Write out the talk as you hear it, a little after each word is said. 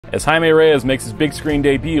As Jaime Reyes makes his big screen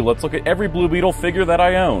debut, let's look at every Blue Beetle figure that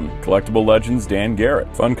I own. Collectible Legends Dan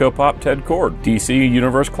Garrett, Funko Pop Ted Kord, DC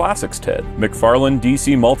Universe Classics Ted, McFarlane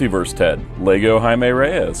DC Multiverse Ted, Lego Jaime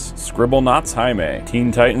Reyes, Scribblenauts Jaime,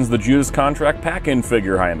 Teen Titans The Judas Contract Pack-In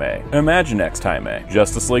Figure Jaime, Imaginext Jaime,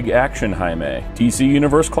 Justice League Action Jaime, DC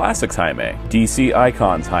Universe Classics Jaime, DC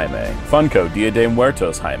Icons Jaime, Funko Dia de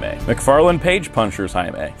Muertos Jaime, McFarlane Page Punchers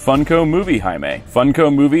Jaime, Funko Movie Jaime,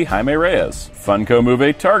 Funko Movie Jaime Reyes, Funko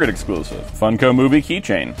Movie Target Exclusive, Funko Movie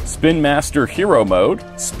Keychain, Spin Master Hero Mode,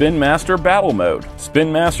 Spin Master Battle Mode,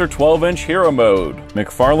 Spin Master 12-inch Hero Mode,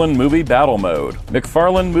 McFarlane Movie Battle Mode,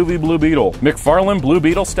 McFarlane Movie Blue Beetle, McFarlane Blue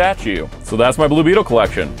Beetle Statue. So that's my Blue Beetle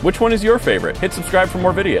collection. Which one is your favorite? Hit subscribe for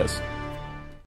more videos.